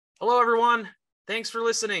Hello, everyone. Thanks for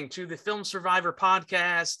listening to the Film Survivor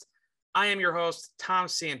podcast. I am your host, Tom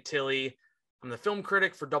Santilli. I'm the film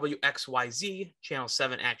critic for WXYZ, Channel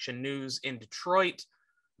 7 Action News in Detroit.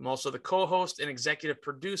 I'm also the co-host and executive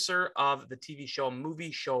producer of the TV show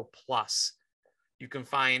Movie Show Plus. You can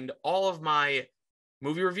find all of my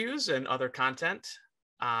movie reviews and other content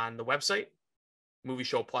on the website,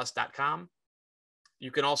 movieshowplus.com.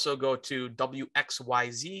 You can also go to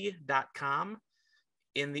WXYZ.com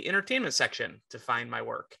in the entertainment section to find my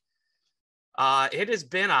work. It has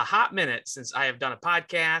been a hot minute since I have done a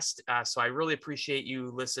podcast, so I really appreciate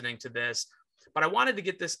you listening to this, but I wanted to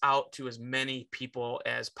get this out to as many people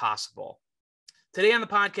as possible. Today on the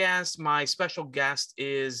podcast, my special guest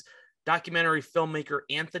is documentary filmmaker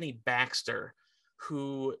Anthony Baxter,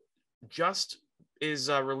 who just is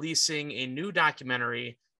releasing a new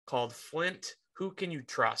documentary called FLINT, Who Can You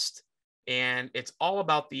Trust? And it's all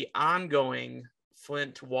about the ongoing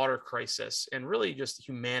Flint water crisis and really just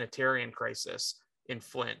humanitarian crisis in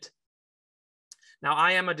Flint. Now,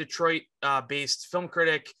 I am a Detroit-based film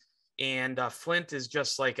critic, and Flint is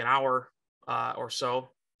just like an hour or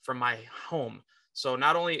so from my home. So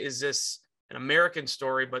not only is this an American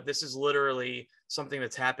story, but this is literally something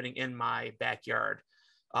that's happening in my backyard.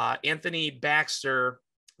 Anthony Baxter,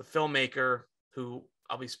 the filmmaker who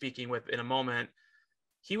I'll be speaking with in a moment,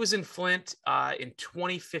 he was in Flint in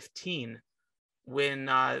 2015 when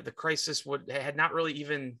the crisis had not really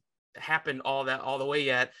even happened all the way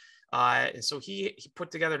yet. And so he put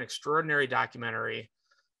together an extraordinary documentary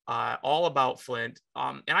all about Flint.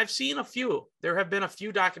 And I've seen a few. There have been a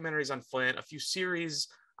few documentaries on Flint, a few series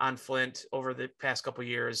on Flint over the past couple of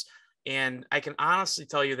years. And I can honestly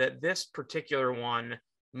tell you that this particular one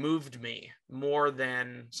moved me more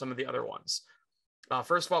than some of the other ones.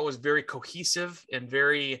 First of all, it was very cohesive and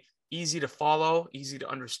very easy to follow, easy to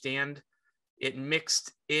understand. It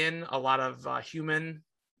mixed in a lot of human,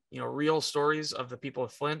 real stories of the people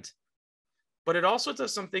of Flint. But it also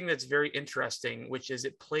does something that's very interesting, which is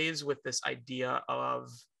it plays with this idea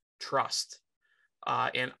of trust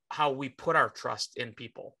and how we put our trust in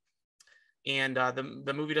people. And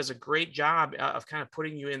the movie does a great job of kind of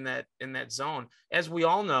putting you in that zone. As we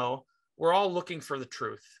all know, we're all looking for the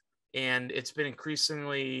truth. And it's been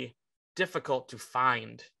increasingly difficult to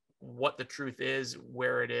find what the truth is,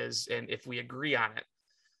 where it is, and if we agree on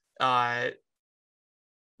it.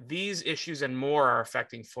 These issues and more are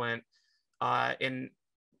affecting Flint. And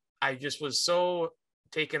I just was so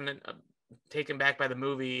taken back by the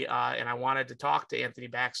movie, and I wanted to talk to Anthony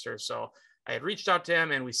Baxter. So I had reached out to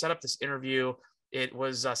him, and we set up this interview. It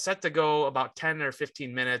was set to go about 10 or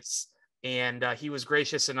 15 minutes, and he was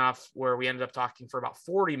gracious enough where we ended up talking for about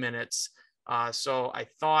 40 minutes. So I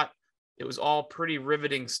thought it was all pretty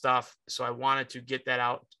riveting stuff. So I wanted to get that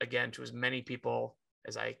out again to as many people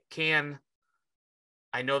as I can.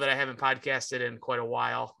 I know that I haven't podcasted in quite a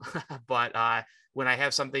while, but when I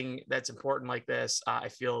have something that's important like this, I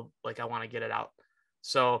feel like I want to get it out.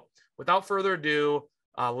 So without further ado,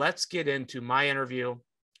 let's get into my interview.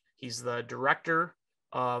 He's the director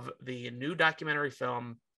of the new documentary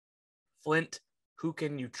film, FLINT, Who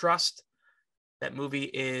Can You Trust? That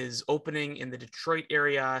movie is opening in the Detroit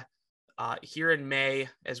area here in May,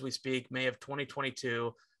 as we speak, May of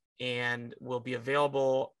 2022, and will be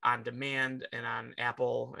available on demand and on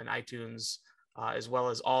Apple and iTunes, as well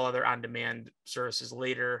as all other on-demand services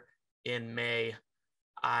later in May.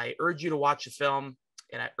 I urge you to watch the film,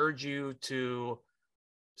 and I urge you to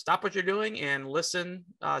stop what you're doing and listen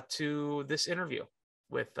to this interview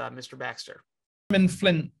with Mr. Baxter. I'm in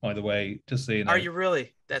Flint, by the way, just so you know. Are you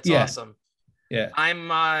really? That's Yeah. awesome. Yeah. I'm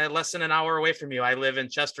less than an hour away from you. I live in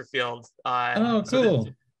Chesterfield. Oh, cool.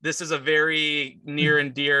 So this is a very near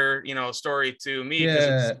and dear, story to me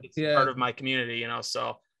because it's part of my community,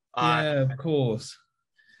 So yeah, of course.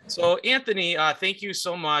 So Anthony, thank you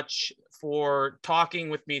so much for talking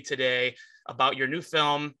with me today about your new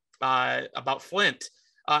film about Flint.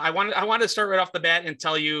 I wanted to start right off the bat and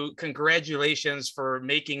tell you congratulations for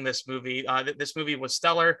making this movie. This movie was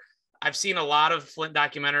stellar. I've seen a lot of Flint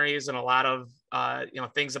documentaries and a lot of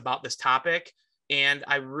things about this topic, and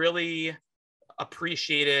I really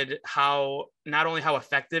appreciated how not only how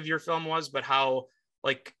effective your film was, but how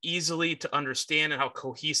easily to understand and how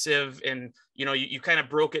cohesive, and you kind of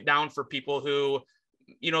broke it down for people who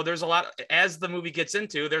there's a lot, as the movie gets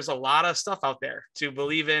into, there's a lot of stuff out there to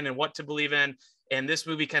believe in and what to believe in, and this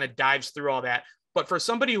movie kind of dives through all that. But for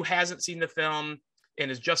somebody who hasn't seen the film and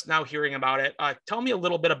is just now hearing about it, tell me a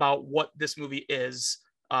little bit about what this movie is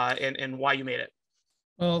and why you made it.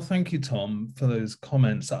 Well, thank you, Tom, for those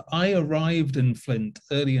comments. I arrived in Flint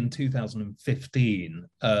early in 2015,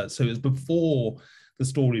 so it was before the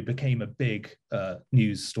story became a big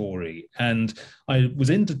news story. And I was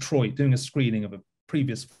in Detroit doing a screening of a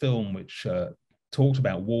previous film which talked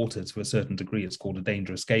about water to a certain degree. It's called A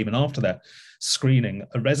Dangerous Game. And after that screening,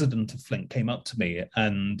 a resident of Flint came up to me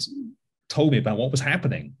and told me about what was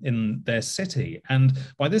happening in their city. And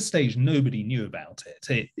by this stage, nobody knew about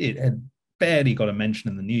it. It had barely got a mention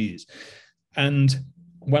in the news. And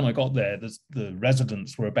when I got there, the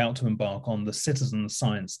residents were about to embark on the citizen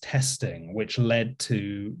science testing, which led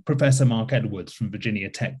to Professor Mark Edwards from Virginia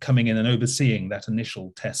Tech coming in and overseeing that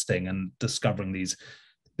initial testing and discovering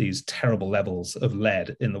these terrible levels of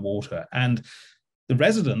lead in the water. And the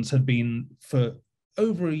residents had been, for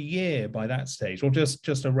over a year by that stage, or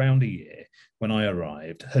just around a year when I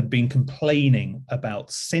arrived, had been complaining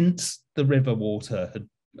about, since the river water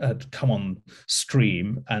had come on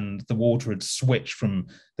stream and the water had switched from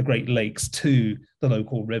the Great Lakes to the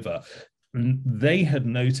local river, and they had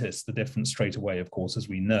noticed the difference straight away, of course, as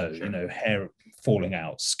we know, Sure. hair falling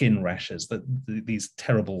out, skin rashes, these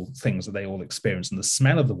terrible things that they all experienced, and the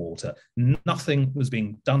smell of the water. Nothing was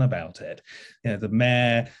being done about it. The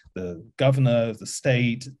mayor, the governor of the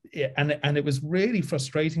state, and it was really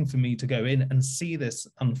frustrating for me to go in and see this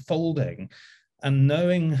unfolding. And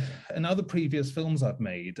knowing in other previous films I've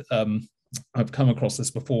made, I've come across this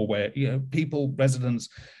before, where residents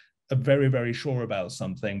are very, very sure about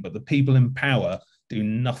something, but the people in power do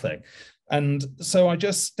nothing. And so I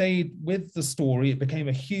just stayed with the story. It became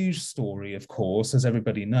a huge story, of course, as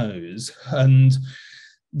everybody knows. And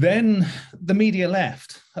then the media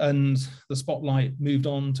left and the spotlight moved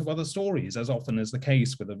on to other stories, as often is the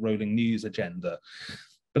case with a rolling news agenda.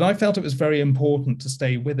 But I felt it was very important to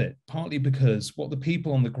stay with it, partly because what the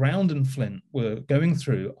people on the ground in Flint were going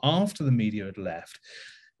through after the media had left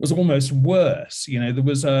was almost worse. There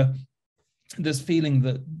was this feeling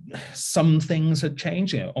that some things had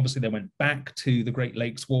changed. Obviously, they went back to the Great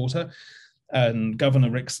Lakes water, and Governor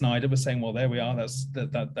Rick Snyder was saying, well, there we are,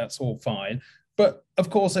 that's all fine. But of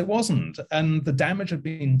course it wasn't, and the damage had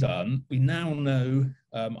been done. We now know,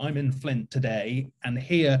 I'm in Flint today, and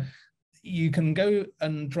here you can go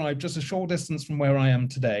and drive just a short distance from where I am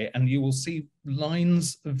today, and you will see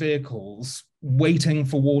lines of vehicles waiting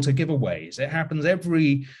for water giveaways. It happens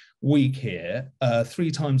every week here,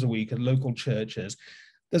 3 times a week at local churches.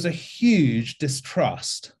 There's a huge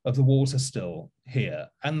distrust of the water still here,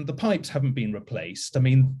 and the pipes haven't been replaced. I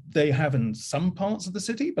mean, they have in some parts of the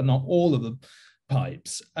city, but not all of the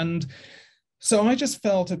pipes. And so I just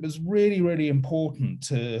felt it was really, really important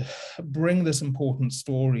to bring this important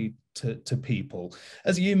story to people.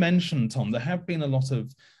 As you mentioned, Tom, there have been a lot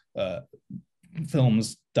of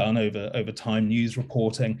films done over time, news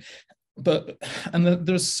reporting, and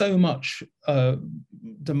there's so much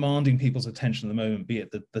demanding people's attention at the moment, be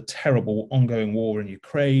it the terrible ongoing war in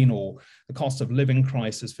Ukraine or the cost of living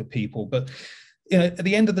crisis for people. But at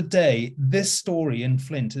the end of the day, this story in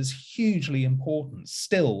Flint is hugely important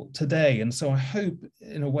still today. And so I hope,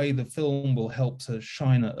 in a way, the film will help to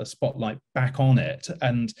shine a spotlight back on it,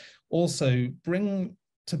 and also bring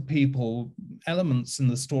to people elements in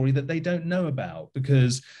the story that they don't know about,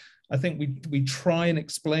 because I think we try and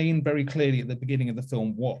explain very clearly at the beginning of the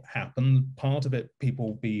film what happened. Part of it people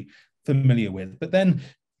will be familiar with, but then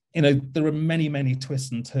there are many, many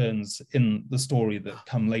twists and turns in the story that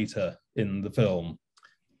come later in the film.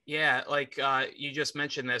 Yeah, like you just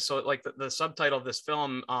mentioned this. So like the subtitle of this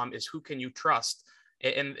film is "Who Can You Trust?"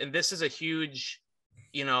 And this is a huge,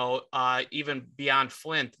 even beyond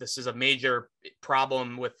Flint, this is a major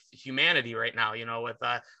problem with humanity right now. With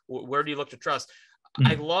where do you look to trust?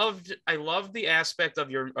 I loved the aspect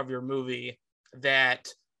of your movie that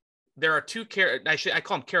there are two I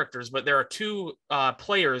call them characters, but there are two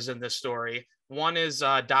players in this story. One is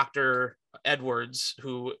Dr. Edwards,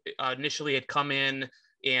 who initially had come in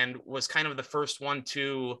and was kind of the first one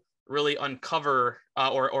to really uncover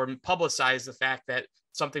or publicize the fact that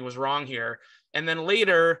something was wrong here. And then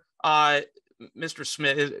later, Mr.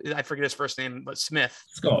 Smith, I forget his first name, but Smith.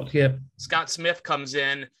 Scott, yeah. Scott Smith comes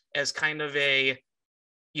in as kind of a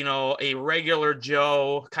regular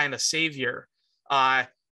Joe kind of savior.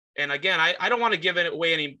 And again, I don't want to give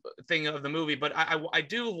away anything of the movie, but I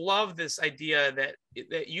do love this idea that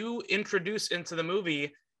you introduce into the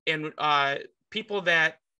movie, and people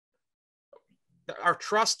that our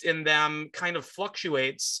trust in them kind of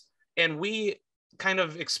fluctuates, and we kind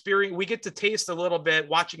of we get to taste a little bit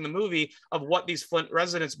watching the movie of what these Flint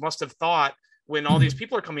residents must have thought when all these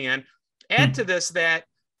people are coming in. Add to this that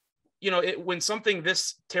when something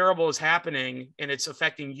this terrible is happening and it's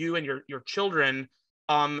affecting you and your children,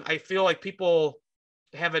 I feel like people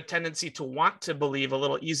have a tendency to want to believe a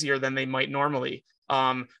little easier than they might normally.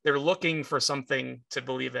 They're looking for something to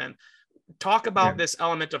believe in. Talk about this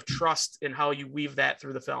element of trust and how you weave that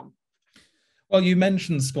through the film. Well, you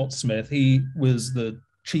mentioned Scott Smith. He was the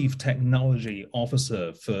chief technology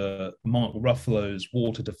officer for Mark Ruffalo's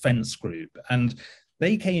water defense group. And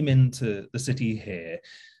they came into the city here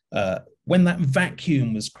when that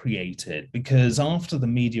vacuum was created, because after the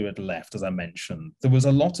media had left, as I mentioned, there was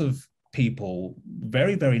a lot of people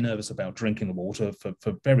very, very nervous about drinking the water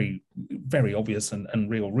for very, very obvious and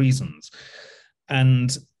real reasons.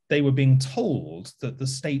 And they were being told that the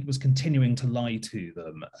state was continuing to lie to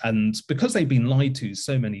them. And because they'd been lied to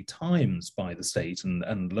so many times by the state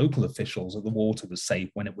and local officials that the water was safe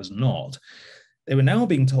when it was not, they were now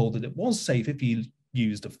being told that it was safe if you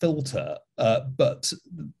used a filter, but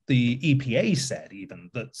the EPA said even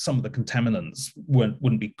that some of the contaminants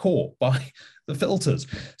wouldn't be caught by the filters.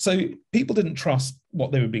 So people didn't trust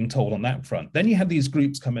what they were being told on that front. Then you had these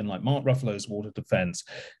groups come in like Mark Ruffalo's Water Defense,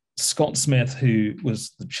 Scott Smith, who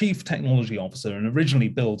was the chief technology officer and originally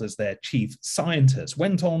billed as their chief scientist,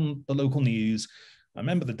 went on the local news. I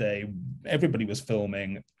remember the day everybody was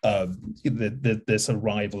filming this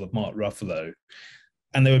arrival of Mark Ruffalo,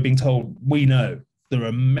 and they were being told, we know there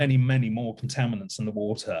are many, many more contaminants in the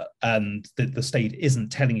water and that the state isn't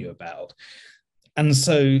telling you about. And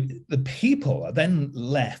so the people are then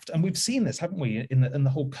left, and we've seen this, haven't we, in the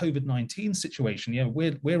whole COVID-19 situation. You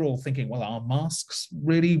know, we're all thinking, well, are masks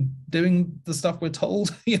really doing the stuff we're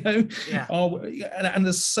told? You know, and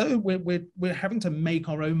there's so we're having to make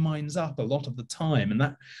our own minds up a lot of the time, and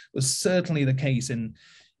that was certainly the case in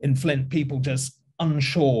Flint. People just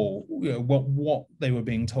unsure, you know, what they were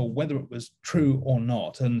being told, whether it was true or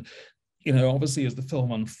not. And you know, obviously, as the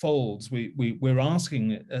film unfolds, we're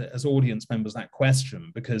asking as audience members that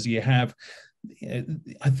question, because you have,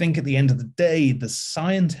 I think at the end of the day, the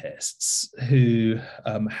scientists who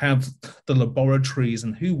have the laboratories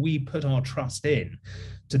and who we put our trust in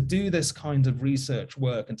to do this kind of research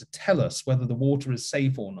work and to tell us whether the water is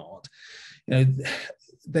safe or not, you know,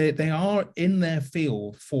 they are in their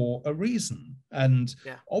field for a reason. And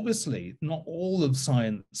obviously, not all of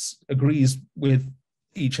science agrees with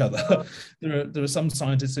each other. There are some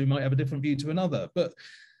scientists who might have a different view to another, but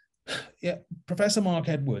yeah, Professor Mark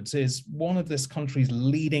Edwards is one of this country's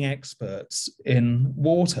leading experts in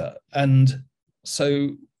water, and so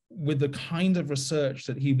with the kind of research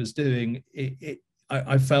that he was doing,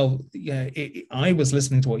 I felt I was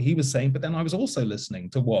listening to what he was saying, but then I was also listening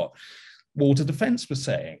to what Water Defense was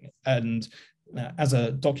saying. And as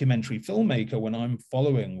a documentary filmmaker, when I'm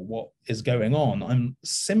following what is going on, I'm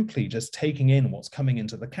simply just taking in what's coming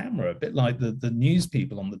into the camera, a bit like the news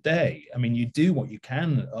people on the day. I mean, you do what you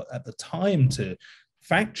can at the time to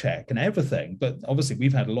fact check and everything, but obviously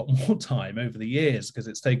we've had a lot more time over the years because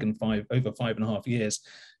it's taken over 5.5 years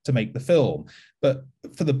to make the film. But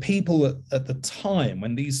for the people at the time,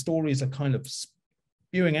 when these stories are kind of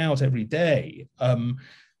spewing out every day,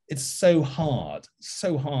 it's so hard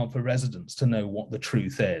for residents to know what the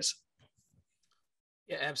truth is.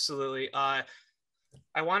 Yeah, absolutely. I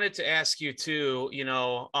wanted to ask you too, you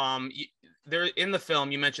know, there in the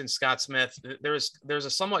film, you mentioned Scott Smith. There's a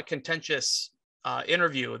somewhat contentious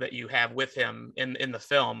interview that you have with him in the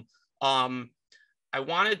film. I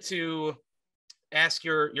wanted to ask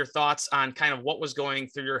your thoughts on kind of what was going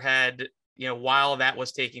through your head, you know, while that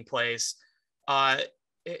was taking place.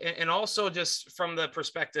 And also just from the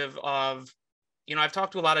perspective of, you know, I've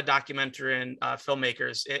talked to a lot of documentary and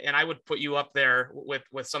filmmakers, and I would put you up there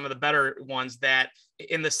with some of the better ones, that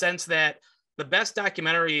in the sense that the best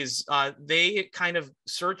documentaries, they kind of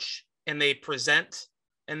search and they present,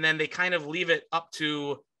 and then they kind of leave it up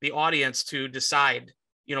to the audience to decide,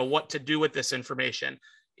 you know, what to do with this information.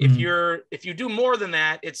 If you do more than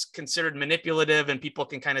that, it's considered manipulative and people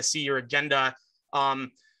can kind of see your agenda.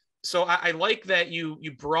 So I like that you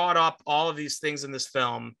brought up all of these things in this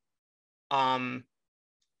film.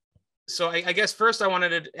 So I guess first I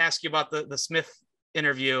wanted to ask you about the Smith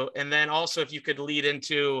interview, and then also if you could lead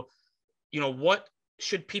into, you know, what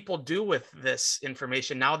should people do with this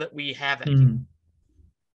information now that we have it?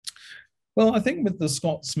 Well, I think with the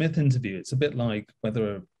Scott Smith interview, it's a bit like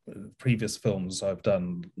whether previous films I've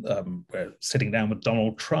done where sitting down with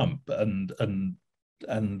Donald Trump and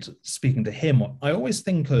speaking to him. I always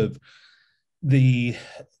think of the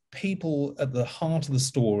people at the heart of the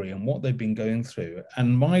story and what they've been going through.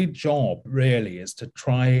 And my job really is to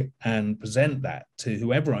try and present that to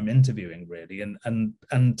whoever I'm interviewing, really,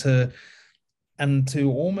 and to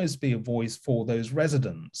almost be a voice for those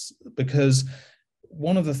residents. Because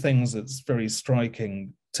one of the things that's very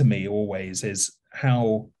striking to me always is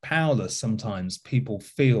how powerless sometimes people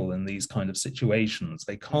feel in these kind of situations.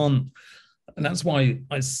 They can't And that's why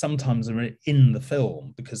I sometimes am in the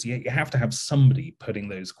film, because you have to have somebody putting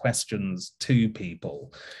those questions to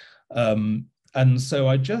people. And so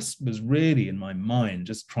I just was really in my mind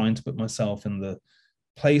just trying to put myself in the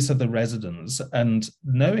place of the residents, and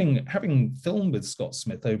knowing, having filmed with Scott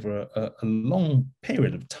Smith over a long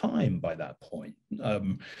period of time by that point,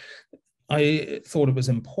 I thought it was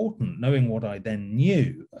important, knowing what I then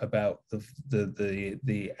knew about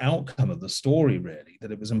the outcome of the story, really,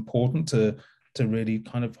 that it was important to really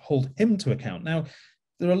kind of hold him to account. Now,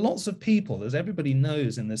 there are lots of people, as everybody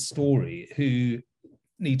knows in this story, who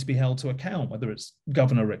need to be held to account, whether it's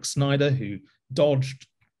Governor Rick Snyder, who dodged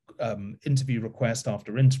interview request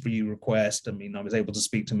after interview request. I mean, I was able to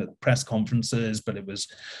speak to him at press conferences, but it was,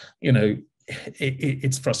 you know,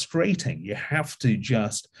 it's frustrating. You have to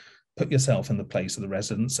just put yourself in the place of the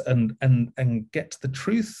residents and get to the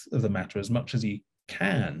truth of the matter as much as you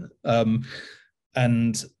can.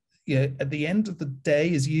 And yeah, at the end of the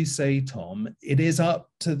day, as you say, Tom, it is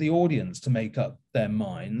up to the audience to make up their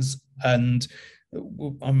minds. And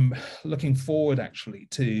I'm looking forward actually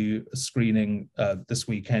to a screening this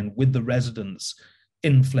weekend with the residents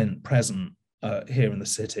in Flint present here in the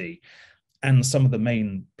city, and some of the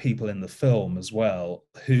main people in the film as well,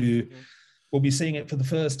 who will be seeing it for the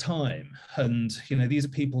first time. And, you know, these are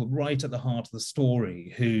people right at the heart of the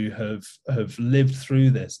story who have lived through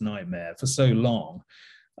this nightmare for so long,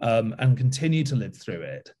 and continue to live through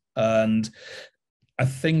it. And I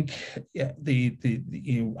think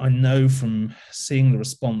I know from seeing the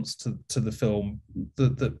response to the film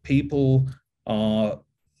that people are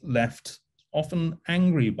left often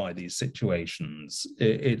angry by these situations.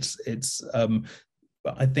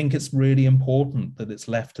 But I think it's really important that it's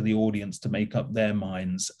left to the audience to make up their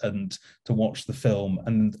minds and to watch the film.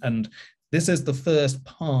 And this is the first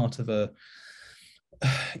part of an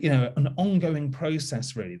ongoing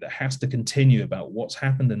process, really, that has to continue about what's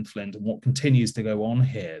happened in Flint and what continues to go on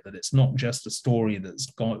here, that it's not just a story that's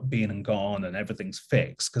been and gone and everything's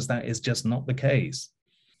fixed, because that is just not the case.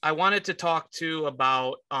 I wanted to talk too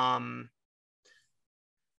about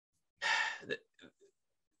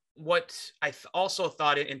what I also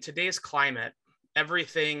thought in today's climate,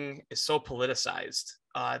 everything is so politicized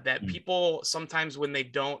that people sometimes, when they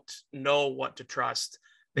don't know what to trust,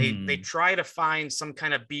 they try to find some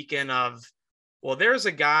kind of beacon of, well, there's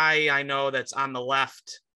a guy I know that's on the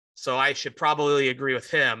left, so I should probably agree with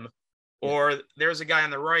him. Or there's a guy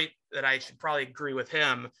on the right that I should probably agree with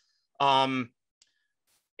him. And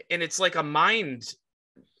it's like a mind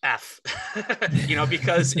F,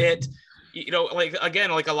 because it, like,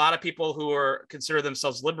 again, like a lot of people who are consider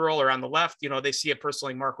themselves liberal or on the left, they see a person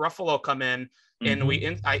like Mark Ruffalo come in, and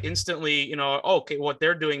I instantly, okay, what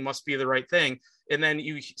they're doing must be the right thing. And then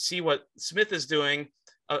you see what Smith is doing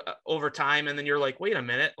over time, and then you're like, wait a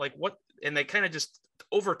minute, like what? And they kind of just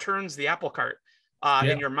overturns the apple cart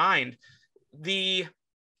in your mind.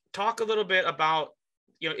 Talk a little bit about,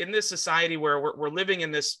 in this society where we're living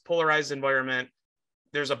in this polarized environment,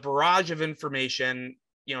 there's a barrage of information.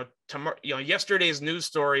 Yesterday's news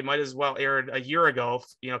story might as well aired a year ago,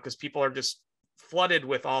 because people are just flooded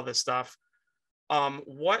with all this stuff.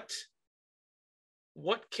 What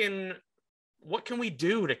can we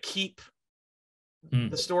do to keep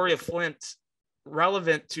the story of Flint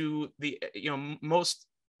relevant to the most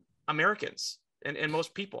Americans and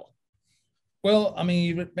most people? Well, I mean,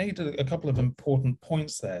 you made a couple of important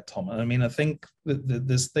points there, Tom. I mean, I think that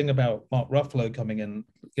this thing about Mark Ruffalo coming in,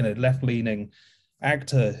 left-leaning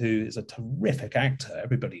actor who is a terrific actor,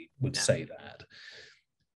 everybody would say that.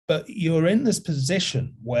 But you're in this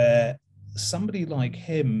position where somebody like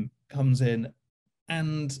him comes in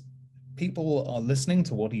and people are listening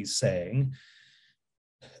to what he's saying.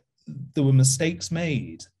 There were mistakes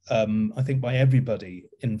made, I think, by everybody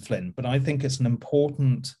in Flint, but I think it's an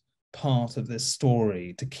important part of this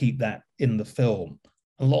story to keep that in the film.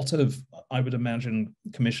 A lot of, I would imagine,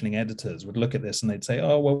 commissioning editors would look at this and they'd say,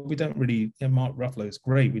 oh, well, we don't really, Mark Ruffalo is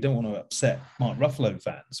great, we don't want to upset Mark Ruffalo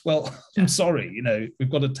fans. Well, I'm sorry, we've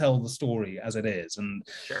got to tell the story as it is, and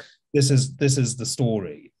this is the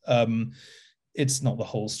story. It's not the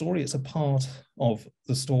whole story, it's a part of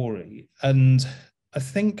the story. And I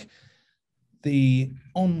think the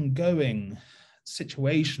ongoing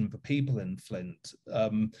situation for people in Flint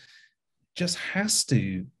just has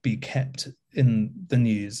to be kept in the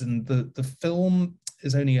news. And the film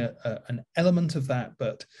is only an element of that,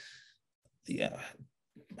 but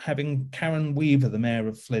having Karen Weaver, the mayor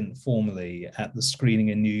of Flint, formerly at the screening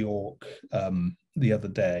in New York the other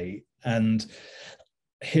day, and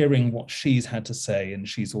hearing what she's had to say, and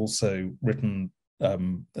she's also written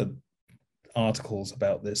articles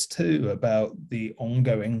about this too, about the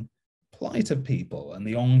ongoing plight of people and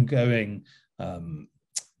the ongoing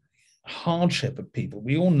hardship of people.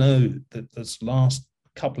 We all know that this last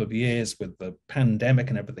couple of years with the pandemic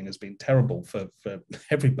and everything has been terrible for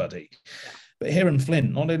everybody. Yeah. But here in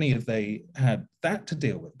Flint, not only have they had that to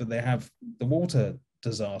deal with, but they have the water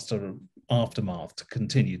disaster aftermath to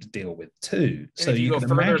continue to deal with too. And so if you go can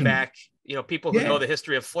further imagine, back, people who know the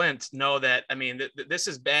history of Flint know that, I mean, this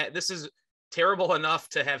is bad. This is terrible enough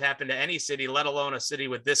to have happened to any city, let alone a city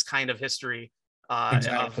with this kind of history.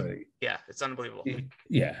 Exactly. It's unbelievable.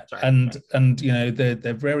 Yeah. Sorry. And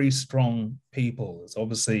they're very strong people. It's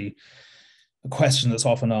obviously a question that's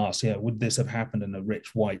often asked, would this have happened in a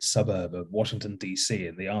rich white suburb of Washington, D.C.?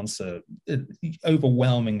 And the answer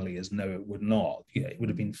overwhelmingly is no, it would not. It would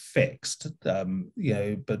have been fixed.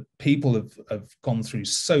 But people have gone through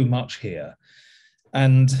so much here.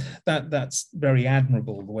 And that's very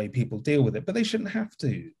admirable, the way people deal with it, but they shouldn't have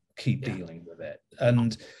to keep dealing with it.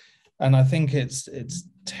 And I think it's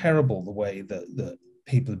terrible the way that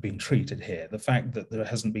people have been treated here. The fact that there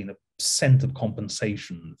hasn't been a cent of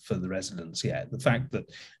compensation for the residents yet. The fact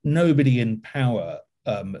that nobody in power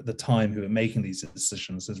at the time who are making these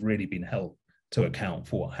decisions has really been held to account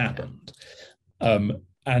for what happened.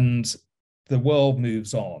 And the world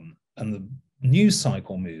moves on and the news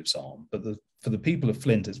cycle moves on, but for the people of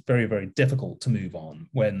Flint, it's very, very difficult to move on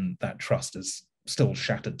when that trust is still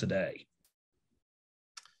shattered today.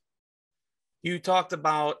 You talked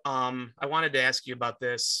about, I wanted to ask you about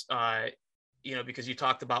this, because you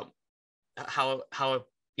talked about how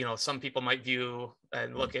some people might view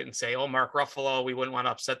and look at and say, oh, Mark Ruffalo, we wouldn't want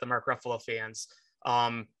to upset the Mark Ruffalo fans.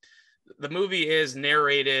 The movie is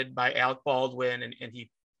narrated by Alec Baldwin, and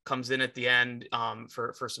he comes in at the end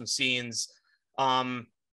for some scenes.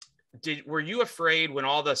 Were you afraid when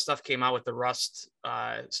all the stuff came out with the Rust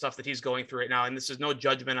stuff that he's going through right now? And this is no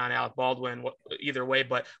judgment on Alec Baldwin either way,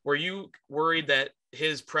 but were you worried that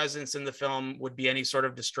his presence in the film would be any sort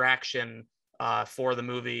of distraction for the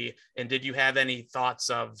movie? And did you have any thoughts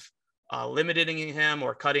of limiting him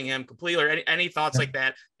or cutting him completely, or any thoughts like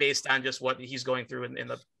that based on just what he's going through in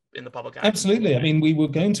the public eye? Absolutely. I mean, we were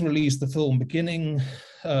going to release the film beginning.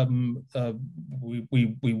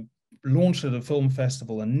 We launched at a film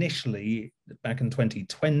festival initially back in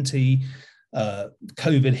 2020.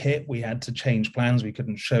 COVID hit. We had to change plans. We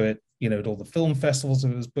couldn't show it, at all the film festivals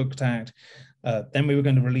it was booked at. Then we were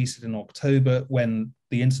going to release it in October, when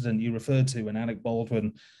the incident you referred to, when Alec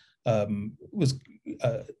Baldwin was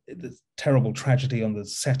the terrible tragedy on the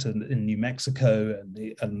set in New Mexico,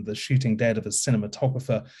 and the shooting dead of a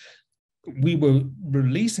cinematographer. We were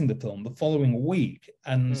releasing the film the following week,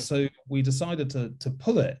 and so we decided to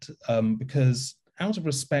pull it because, out of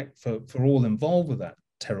respect for all involved with that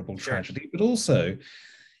terrible tragedy, but also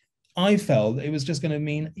I felt it was just going to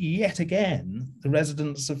mean yet again the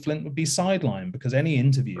residents of Flint would be sidelined, because any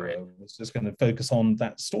interviewer was just going to focus on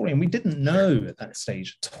that story, and we didn't know at that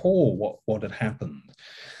stage at all what had happened.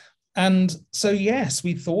 And so yes,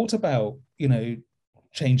 we thought about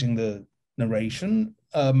changing the narration.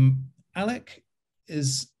 Alec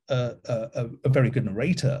is a very good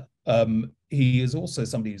narrator. He is also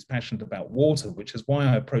somebody who's passionate about water, which is why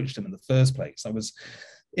I approached him in the first place. I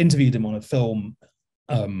interviewed him on a film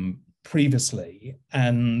previously,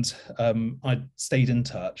 and I stayed in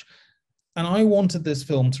touch. And I wanted this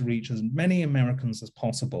film to reach as many Americans as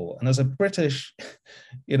possible. And as a British,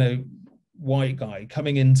 white guy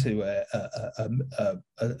coming into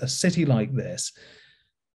a city like this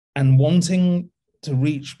and wanting to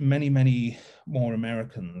reach many, many more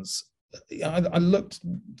Americans, I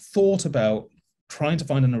thought about trying to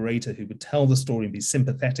find a narrator who would tell the story and be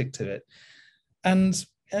sympathetic to it. And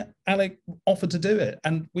Alec offered to do it.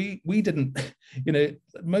 And we didn't,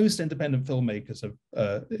 most independent filmmakers have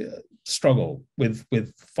struggle with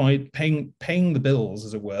paying the bills,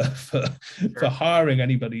 as it were, for hiring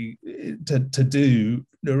anybody to do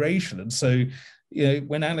narration. And so,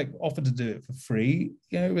 when Alec offered to do it for free,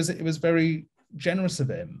 it was very generous of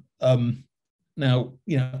him. Now,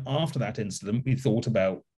 after that incident, we thought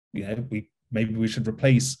about, maybe we should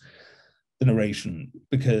replace the narration,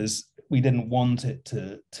 because we didn't want it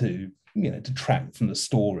to detract from the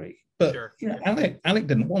story. But Alec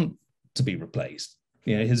didn't want to be replaced.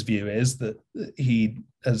 His view is that he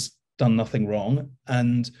has done nothing wrong,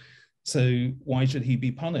 and so why should he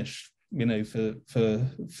be punished?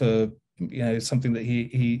 For something that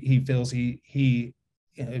he feels he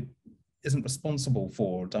isn't responsible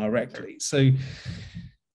for directly. So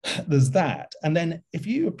there's that. And then if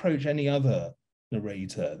you approach any other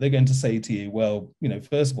narrator, they're going to say to you, well,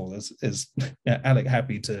 first of all, is Alec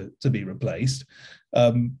happy to be replaced?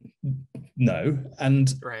 No.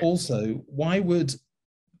 And also, why would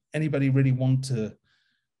anybody really want to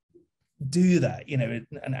do that,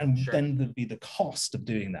 and Sure. then there'd be the cost of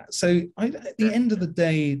doing that. So at the Sure. end of the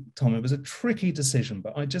day, Tom, it was a tricky decision,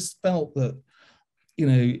 but I just felt that,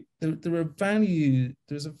 there's a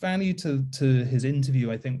value to his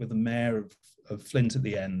interview, I think, with the mayor of Flint at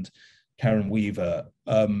the end, Karen Weaver.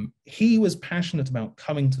 He was passionate about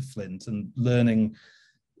coming to Flint and learning,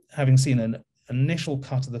 having seen an initial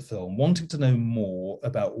cut of the film, wanting to know more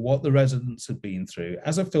about what the residents had been through.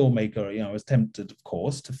 As a filmmaker, I was tempted, of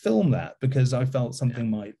course, to film that because I felt something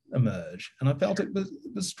might emerge, and I felt it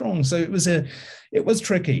was strong. So it was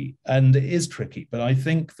tricky, and it is tricky. But I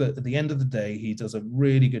think that at the end of the day, he does a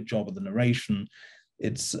really good job of the narration.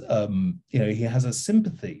 It's he has a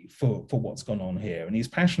sympathy for what's gone on here, and he's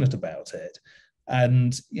passionate about it.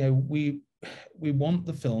 And we want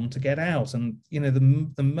the film to get out, and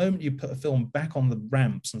the moment you put a film back on the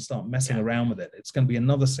ramps and start messing around with it, it's going to be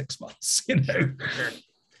another 6 months. Sure.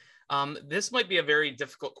 This might be a very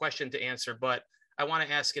difficult question to answer, but I want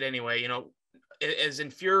to ask it anyway. As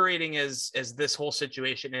infuriating as this whole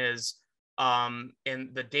situation is, and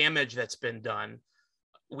the damage that's been done,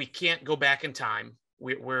 we can't go back in time.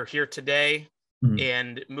 We're here today,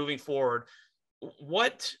 and moving forward.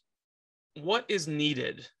 What is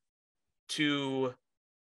needed to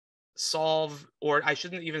solve, or I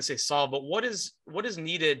shouldn't even say solve, but what is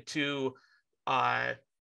needed to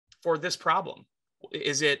for this problem?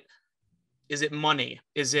 Is it money?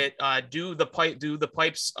 Is it do the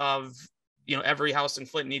pipes of every house in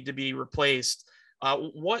Flint need to be replaced?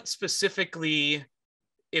 What specifically,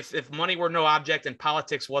 if money were no object and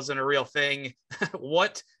politics wasn't a real thing,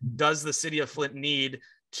 what does the city of Flint need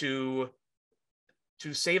to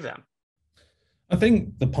save them? I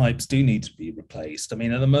think the pipes do need to be replaced. I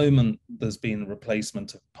mean, at the moment, there's been a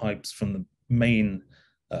replacement of pipes from the main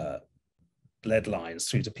lead lines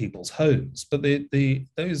through to people's homes. But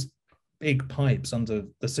those big pipes under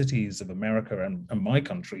the cities of America and my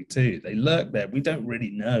country too, they lurk there. We don't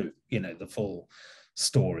really know, the full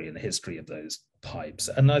story and history of those pipes.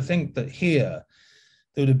 And I think that here,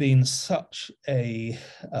 there would have been such a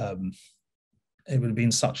it would have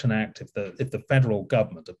been such an act if the federal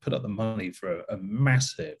government had put up the money for a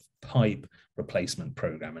massive pipe replacement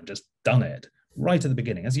program and just done it right at the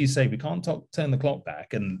beginning. As you say, we can't turn the clock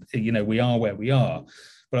back, and we are where we are.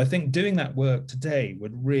 But I think doing that work today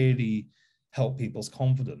would really help people's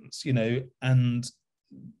confidence. And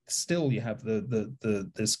still you have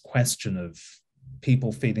this question of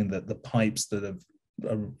people feeling that the pipes that are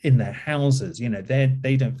in their houses,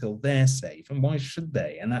 they don't feel they're safe, and why should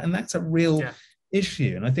they? And that's a real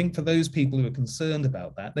issue. And I think for those people who are concerned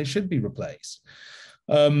about that, they should be replaced.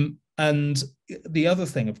 And the other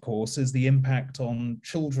thing, of course, is the impact on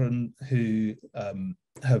children who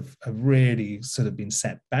have really sort of been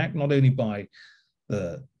set back, not only by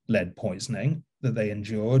the lead poisoning that they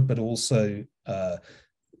endured, but also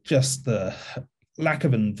just the lack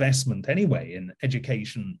of investment anyway in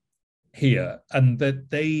education here, and that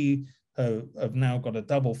they have now got a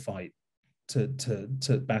double fight to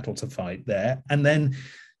battle to fight there. And then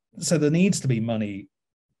so there needs to be money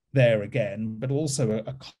there again, but also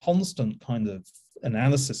a constant kind of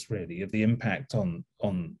analysis really of the impact on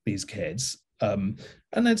these kids. And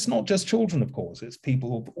it's not just children, of course, it's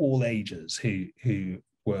people of all ages who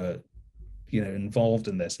were involved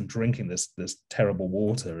in this and drinking this terrible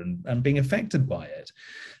water and being affected by it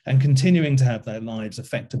and continuing to have their lives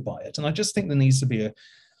affected by it. And I just think there needs to be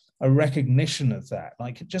a recognition of that.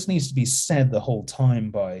 Like, it just needs to be said the whole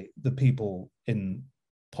time by the people in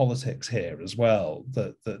politics here as well,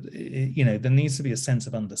 that there needs to be a sense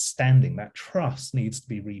of understanding. That trust needs to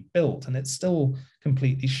be rebuilt, and it's still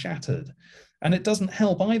completely shattered. And it doesn't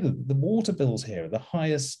help either. The water bills here are the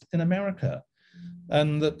highest in America,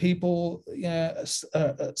 and that people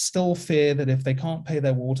still fear that if they can't pay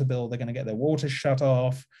their water bill, they're going to get their water shut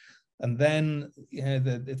off. And then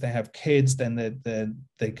if they have kids, then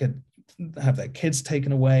they could have their kids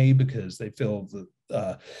taken away because they feel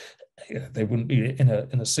that they wouldn't be in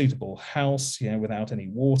a suitable house, without any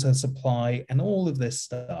water supply. And all of this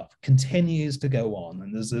stuff continues to go on.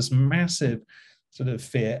 And there's this massive sort of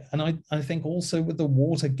fear. And I think also with the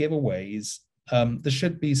water giveaways, there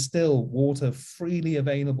should be still water freely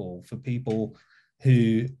available for people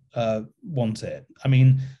who want it. I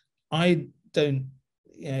mean,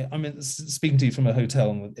 speaking to you from a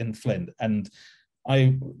hotel in Flint, and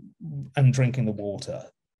I am drinking the water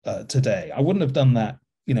today. I wouldn't have done that,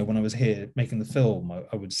 when I was here making the film.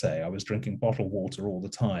 I would say I was drinking bottled water all the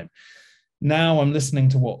time. Now I'm listening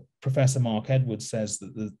to what Professor Mark Edwards says,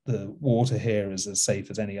 that the water here is as safe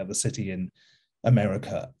as any other city in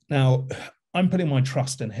America. Now, I'm putting my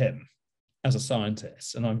trust in him. as a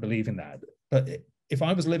scientist, and I'm believing that. But if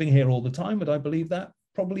I was living here all the time, would I believe that?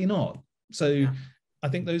 Probably not. So yeah. I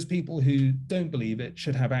think those people who don't believe it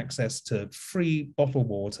should have access to free bottled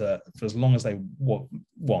water for as long as they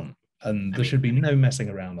want. And there should be no messing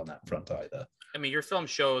around on that front either. I mean, your film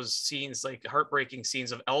shows scenes, like heartbreaking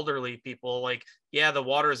scenes of elderly people. Like, yeah, the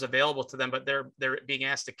water is available to them, but they're being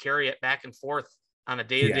asked to carry it back and forth on a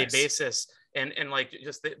day-to-day basis. And like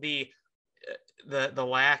just the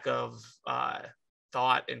lack of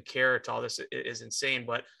thought and care to all this is insane.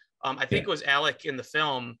 But I think it was Alec in the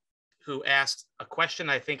film who asked a question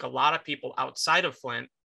I think a lot of people outside of Flint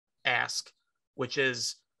ask, which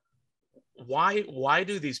is why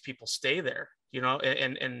do these people stay there? You know,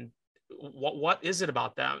 and what is it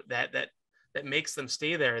about them that makes them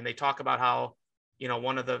stay there? And they talk about how, you know,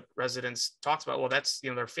 one of the residents talks about, well, that's, you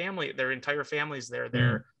know, their family, their entire family's there,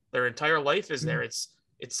 their entire life is there.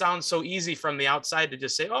 It sounds so easy from the outside to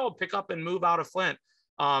just say, oh, pick up and move out of Flint.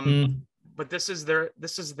 But this is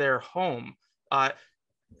their home.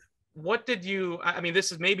 What did you, I mean,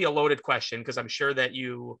 this is maybe a loaded question because I'm sure that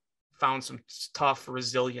you found some tough,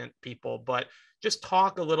 resilient people, but just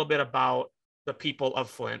talk a little bit about the people of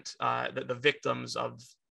Flint, the victims of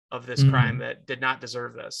this crime that did not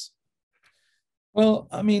deserve this. Well,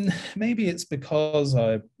 I mean, maybe it's because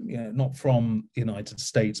I'm not from the United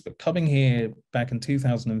States, but coming here back in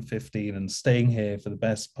 2015 and staying here for the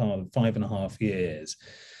best part of 5.5 years.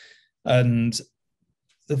 And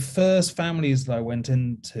the first families that I went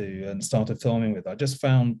into and started filming with, I just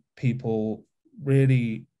found people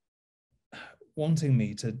really wanting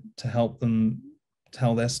me to help them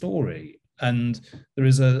tell their story. And there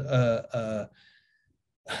is I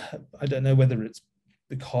don't know whether it's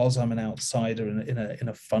because I'm an outsider in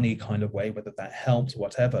a funny kind of way, whether that helps,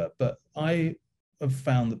 whatever, but I have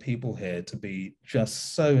found the people here to be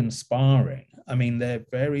just so inspiring. I mean, they're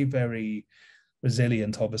very, very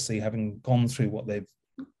resilient, obviously, having gone through what they've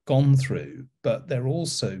gone through, but they're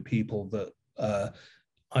also people that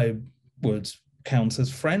I would count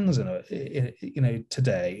as friends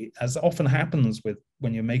today, as often happens with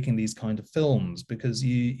when you're making these kind of films, because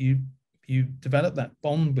you develop that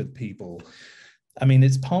bond with people. I mean,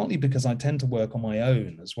 it's partly because I tend to work on my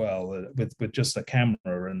own as well, with just a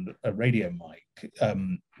camera and a radio mic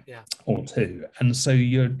or two, and so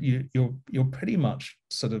you're pretty much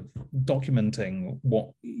sort of documenting what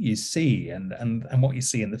you see, and what you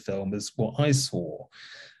see in the film is what I saw,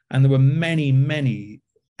 and there were many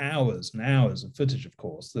hours and hours of footage, of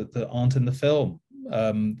course, that aren't in the film.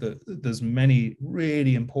 There's many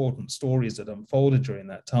really important stories that unfolded during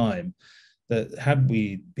that time that, had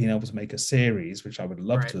we been able to make a series, which I would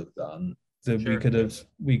love to have done, that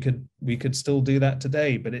we could still do that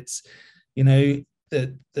today. But it's,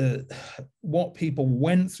 what people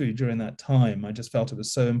went through during that time, I just felt it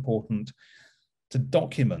was so important to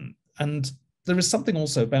document. And there is something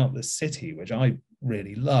also about this city which I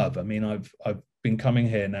really love. I mean, I've been coming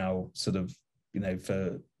here now sort of,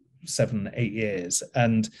 for 7-8 years,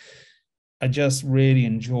 and I just really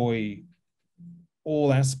enjoy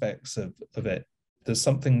all aspects of it. There's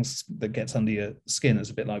something that gets under your skin.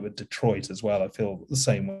 It's a bit like with Detroit as well. I feel the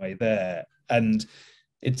same way there. And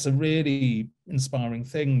it's a really inspiring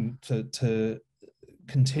thing to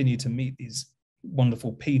continue to meet these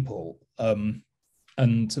wonderful people, and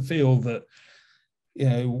to feel that,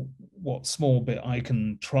 what small bit I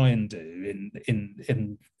can try and do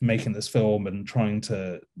in making this film and trying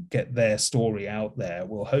to get their story out there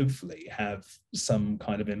will hopefully have some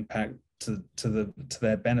kind of impact to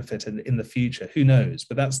their benefit in the future. Who knows?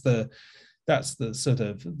 But that's the sort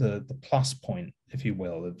of the plus point, if you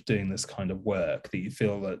will, of doing this kind of work, that you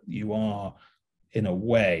feel that you are, in a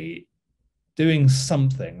way, doing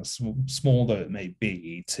something, small though it may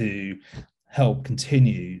be, to help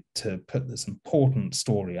continue to put this important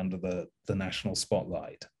story under the national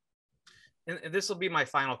spotlight. And this will be my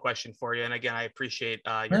final question for you. And again, I appreciate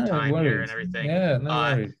your time here and everything. Yeah, no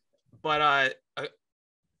worries. But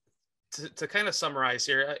to kind of summarize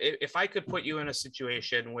here, if I could put you in a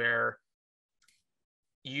situation where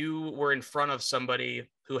you were in front of somebody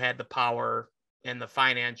who had the power and the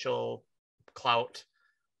financial clout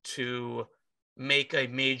to make a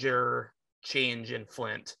major change in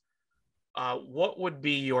Flint,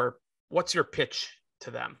 what's your pitch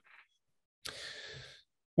to them?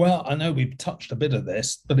 Well, I know we've touched a bit of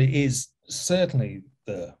this, but it is certainly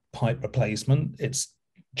the pipe replacement. It's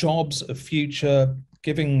jobs, a future,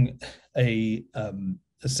 giving a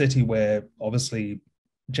city where obviously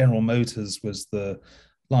General Motors was the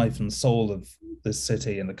life and soul of this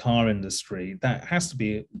city and the car industry. That has to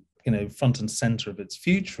be, front and center of its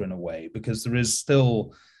future in a way, because there is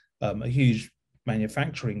still a huge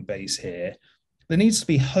manufacturing base here, there needs to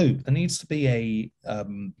be hope. There needs to be a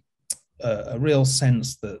real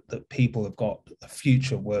sense that people have got a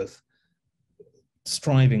future worth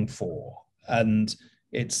striving for. And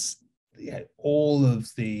it's all of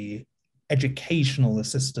the educational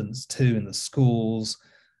assistance too in the schools,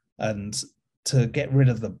 and to get rid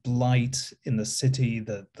of the blight in the city,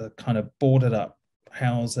 the kind of boarded up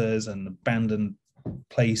houses and abandoned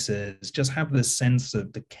places, just have this sense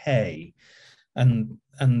of decay. And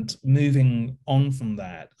moving on from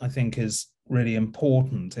that, I think, is really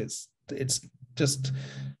important. It's just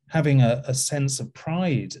having a sense of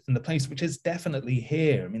pride in the place, which is definitely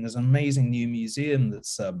here. I mean, there's an amazing new museum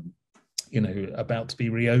that's about to be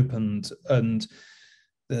reopened, and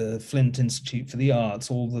the Flint Institute for the Arts,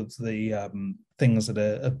 all of the things that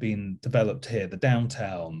have been developed here, the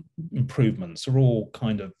downtown improvements are all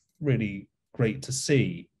kind of really great to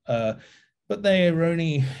see. But they are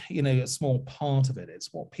only, a small part of it. It's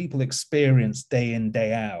what people experience day in,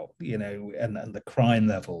 day out, and the crime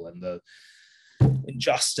level and the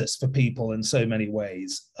injustice for people in so many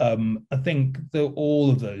ways. I think that all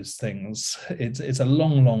of those things, it's a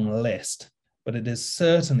long, long list, but it is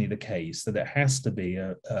certainly the case that it has to be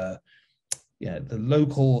the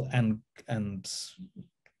local and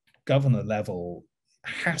governor level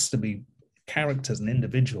has to be characters and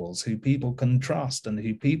individuals who people can trust and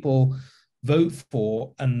who people vote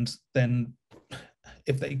for, and then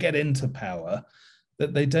if they get into power,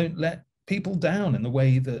 that they don't let people down in the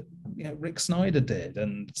way that Rick Snyder did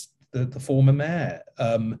and the former mayor.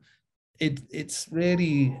 It's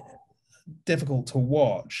really difficult to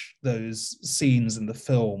watch those scenes in the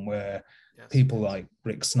film where people like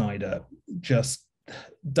Rick Snyder just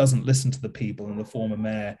doesn't listen to the people, and the former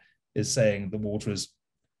mayor is saying the water is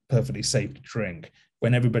perfectly safe to drink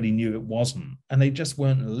when everybody knew it wasn't, and they just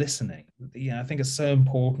weren't listening. I think it's so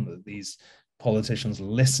important that these politicians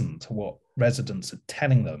listen to what residents are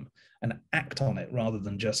telling them and act on it rather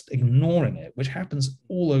than just ignoring it, which happens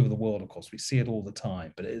all over the world. Of course, we see it all the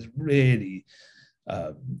time, but it is really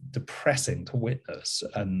depressing to witness,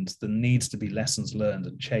 and there needs to be lessons learned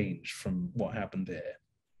and change from what happened here.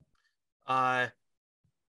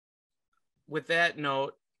 With that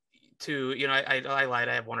note, I lied.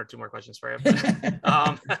 I have one or two more questions for you.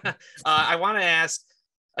 I want to ask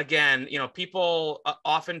again. People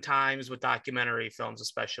oftentimes with documentary films,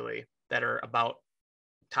 especially that are about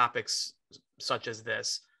topics such as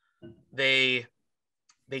this, they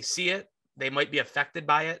see it. They might be affected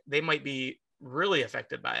by it. They might be really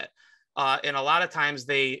affected by it, and a lot of times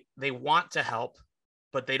they want to help,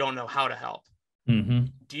 but they don't know how to help. Mm-hmm.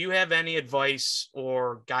 Do you have any advice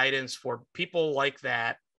or guidance for people like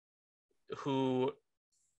that, who,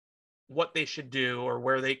 what they should do or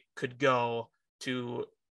where they could go to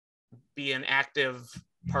be an active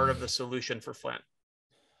part of the solution for Flint?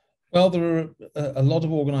 Well, there are a lot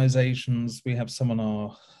of organizations. We have some on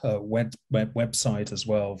our website as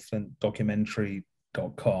well,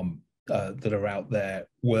 flintdocumentary.com, that are out there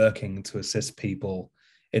working to assist people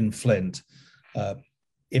in Flint.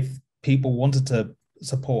 If people wanted to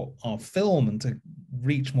support our film and to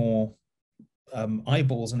reach more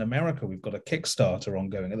eyeballs in America, we've got a Kickstarter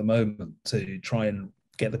ongoing at the moment to try and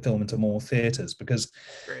get the film into more theaters, because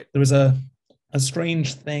there is a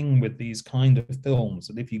strange thing with these kind of films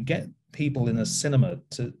that if you get people in a cinema,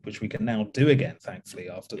 which we can now do again, thankfully,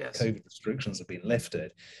 after the COVID restrictions have been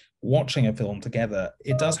lifted, watching a film together,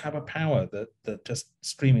 it does have a power that just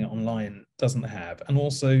streaming it online doesn't have. And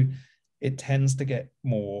also it tends to get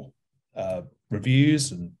more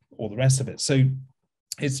reviews and all the rest of it. So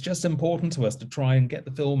it's just important to us to try and get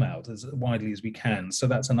the film out as widely as we can. So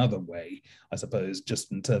that's another way, I suppose,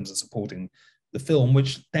 just in terms of supporting the film,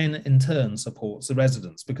 which then in turn supports the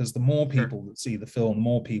residents, because the more people that see the film, the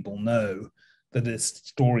more people know that this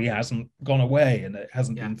story hasn't gone away and it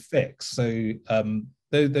hasn't been fixed. So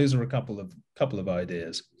those are a couple of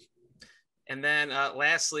ideas. And then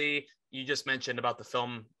lastly, you just mentioned about the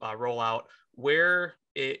film rollout. Where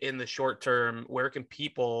in the short term, where can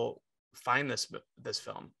people find this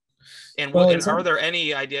film? And, are there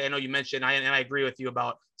any idea? I know you mentioned, and I agree with you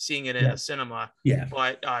about seeing it in a cinema. Yeah.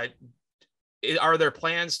 But are there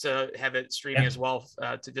plans to have it streaming as well,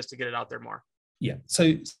 to get it out there more? Yeah.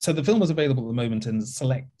 So the film is available at the moment in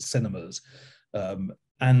select cinemas,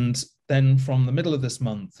 and then from the middle of this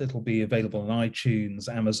month, it'll be available on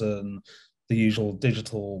iTunes, Amazon, the usual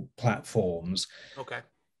digital platforms. Okay.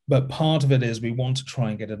 But part of it is we want to try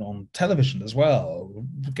and get it on television as well,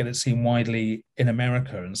 get it seen widely in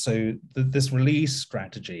America. And so this release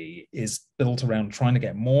strategy is built around trying to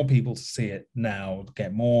get more people to see it now,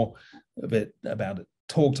 get more of it about it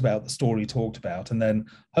talked about, the story talked about, and then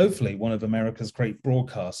hopefully one of America's great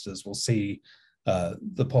broadcasters will see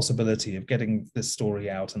the possibility of getting this story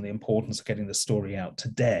out and the importance of getting the story out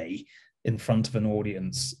today in front of an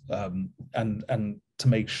audience, and to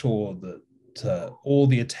make sure that all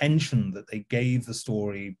the attention that they gave the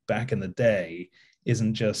story back in the day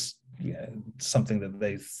isn't just something that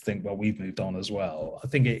they think, well, we've moved on as well. I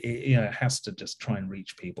think it has to just try and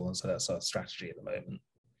reach people, and so that's our strategy at the moment.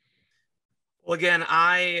 Well, again,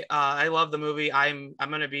 I love the movie. I'm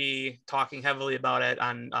going to be talking heavily about it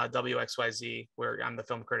on WXYZ, where I'm the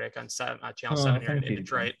film critic on Channel 7 here in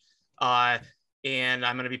Detroit. And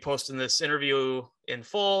I'm going to be posting this interview in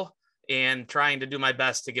full and trying to do my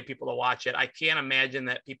best to get people to watch it. I can't imagine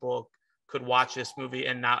that people could watch this movie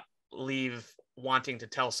and not leave wanting to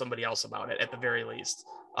tell somebody else about it at the very least.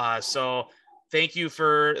 So thank you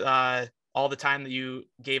for all the time that you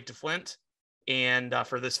gave to Flint and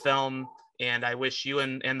for this film. And I wish you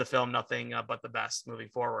and the film nothing but the best moving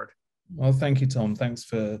forward. Well, thank you, Tom. Thanks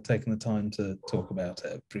for taking the time to talk about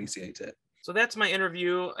it. Appreciate it. So that's my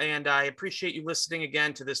interview, and I appreciate you listening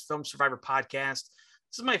again to this Film Survivor podcast.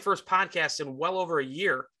 This is my first podcast in well over a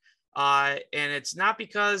year, and it's not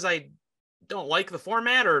because I don't like the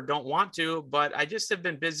format or don't want to, but I just have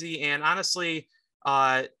been busy, and honestly,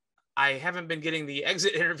 I haven't been getting the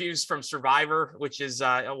exit interviews from Survivor, which is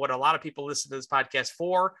what a lot of people listen to this podcast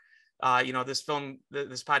for. This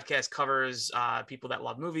podcast covers people that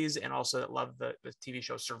love movies and also that love the TV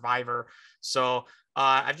show Survivor. So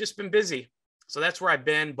I've just been busy. So that's where I've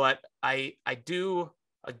been. But I do,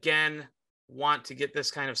 again, want to get this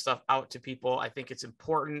kind of stuff out to people. I think it's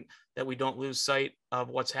important that we don't lose sight of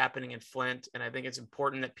what's happening in Flint. And I think it's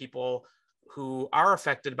important that people who are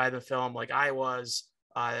affected by the film, like I was,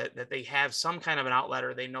 that they have some kind of an outlet,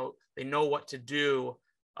 or they know what to do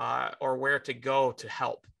or where to go to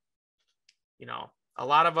help. A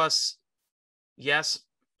lot of us, yes,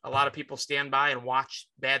 a lot of people stand by and watch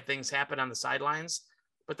bad things happen on the sidelines,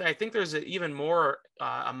 but I think there's an even more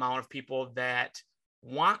amount of people that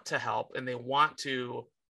want to help and they want to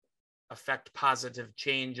affect positive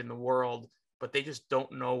change in the world, but they just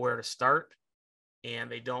don't know where to start and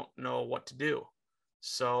they don't know what to do.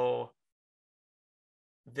 So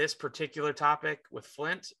this particular topic with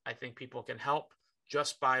Flint, I think people can help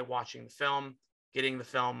just by watching the film, getting the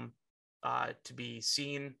film to be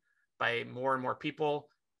seen by more and more people.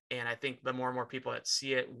 And I think the more and more people that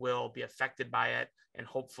see it will be affected by it. And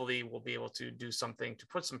hopefully we'll be able to do something to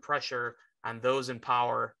put some pressure on those in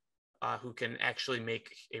power who can actually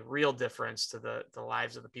make a real difference to the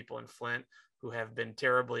lives of the people in Flint who have been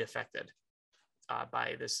terribly affected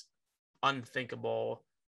by this unthinkable,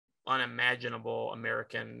 unimaginable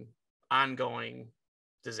American ongoing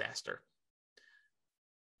disaster.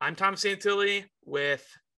 I'm Tom Santilli with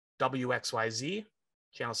WXYZ,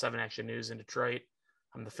 Channel 7 Action News in Detroit.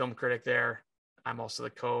 I'm the film critic there. I'm also the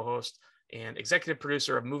co-host and executive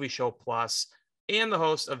producer of Movie Show Plus and the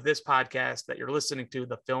host of this podcast that you're listening to,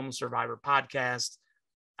 the Film Survivor podcast.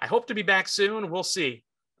 I hope to be back soon. We'll see.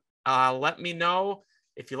 Let me know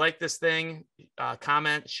if you like this thing.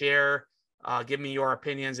 Comment, share, give me your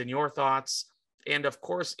opinions and your thoughts. And of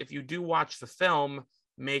course, if you do watch the film,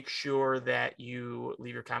 make sure that you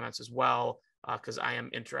leave your comments as well, because I am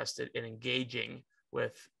interested in engaging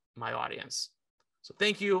with my audience. So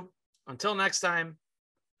thank you. Until next time,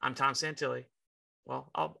 I'm Tom Santilli.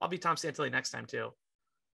 Well, I'll be Tom Santilli next time too,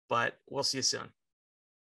 but we'll see you soon.